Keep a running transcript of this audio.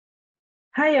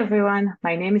Hi everyone,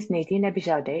 my name is Nadine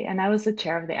Abi-Jaoudeh and I was the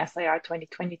chair of the SIR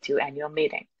 2022 annual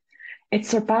meeting. It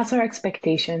surpassed our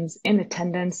expectations in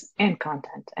attendance and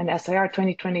content, and SIR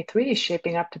 2023 is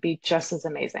shaping up to be just as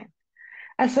amazing.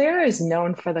 SIR is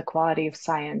known for the quality of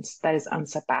science that is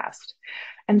unsurpassed,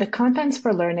 and the contents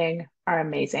for learning are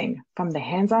amazing, from the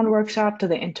hands-on workshop to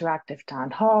the interactive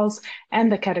town halls and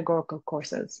the categorical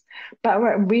courses. But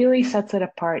what really sets it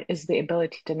apart is the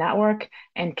ability to network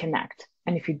and connect.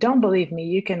 And if you don't believe me,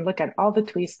 you can look at all the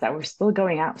tweets that were still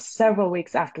going out several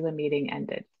weeks after the meeting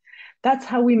ended. That's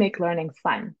how we make learning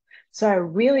fun. So I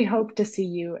really hope to see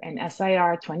you in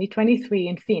SIR 2023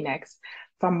 in Phoenix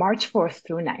from March 4th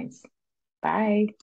through 9th. Bye.